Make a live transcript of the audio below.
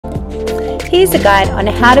Here's a guide on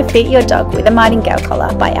how to fit your dog with a Martingale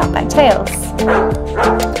collar by Outback Tails.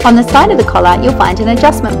 On the side of the collar you'll find an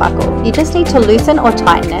adjustment buckle. You just need to loosen or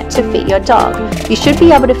tighten it to fit your dog. You should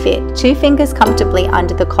be able to fit 2 fingers comfortably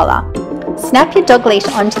under the collar. Snap your dog leash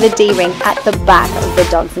onto the D-ring at the back of the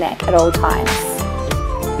dog's neck at all times.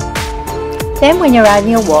 Then when you're out on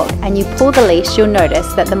your walk and you pull the leash, you'll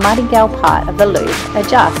notice that the Martingale part of the loop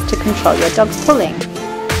adjusts to control your dog's pulling.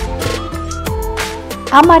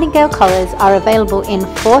 Our Martingale collars are available in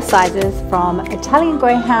 4 sizes, from Italian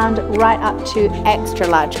Greyhound right up to extra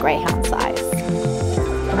large Greyhound size.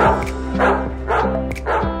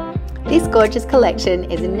 This gorgeous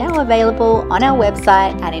collection is now available on our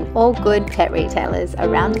website and in all good pet retailers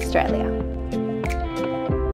around Australia.